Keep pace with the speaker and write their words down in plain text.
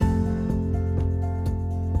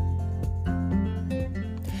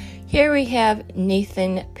Here we have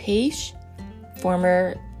Nathan Page,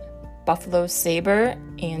 former Buffalo Sabre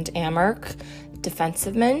and Amerk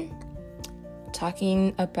defensiveman,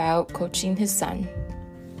 talking about coaching his son.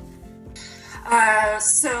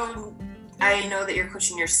 So I know that you're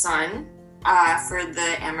coaching your son for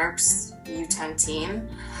the Amerks U10 team.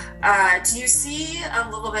 Do you see a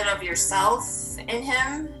little bit of yourself in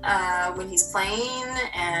him when he's playing?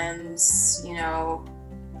 And, you know,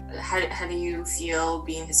 how do you feel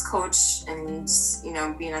being his coach and, you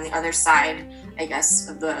know, being on the other side, I guess,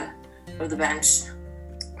 of the bench?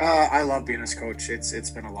 I love being his coach. It's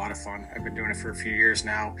been a lot of fun. I've been doing it for a few years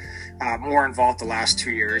now. More involved the last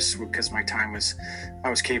 2 years because I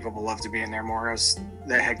was capable of to being there more as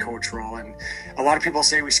the head coach role. And a lot of people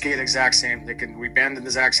say we skate the exact same. We bend in the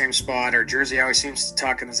exact same spot. Our jersey always seems to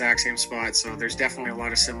tuck in the exact same spot. So there's definitely a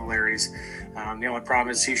lot of similarities. The only problem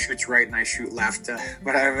is he shoots right and I shoot left.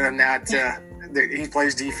 But other than that, he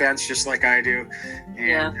plays defense just like I do.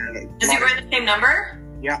 And, Does he wear the same number?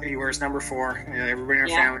 Yeah, he wears number 4. Everybody in our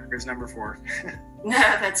family wears number 4.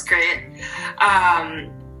 That's great.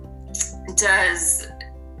 Does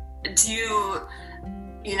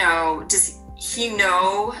he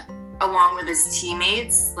know, along with his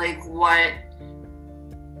teammates,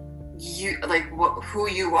 who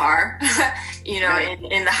you are,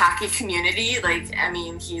 in the hockey community?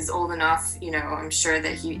 He's old enough, I'm sure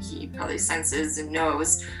that he probably senses and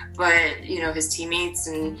knows, but, his teammates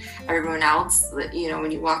and everyone else,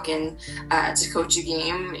 when you walk in to coach a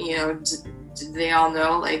game, do they all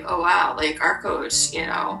know, oh, wow, our coach,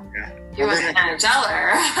 he was an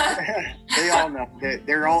NHLer. They all know.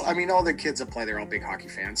 They're all, all the kids that play, they're all big hockey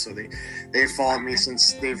fans. So they've followed me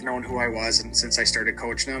since they've known who I was and since I started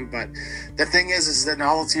coaching them. But the thing is that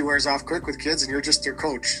novelty wears off quick with kids and you're just their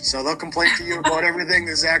coach. So they'll complain to you about everything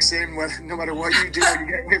the exact same, no matter what you do when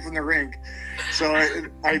you get away from the rink. So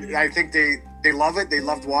I think they love it. They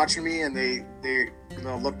loved watching me and they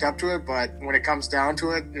looked up to it. But when it comes down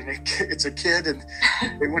to it, it's a kid. And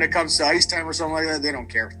when it comes to ice time or something like that, they don't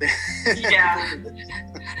care. Yeah.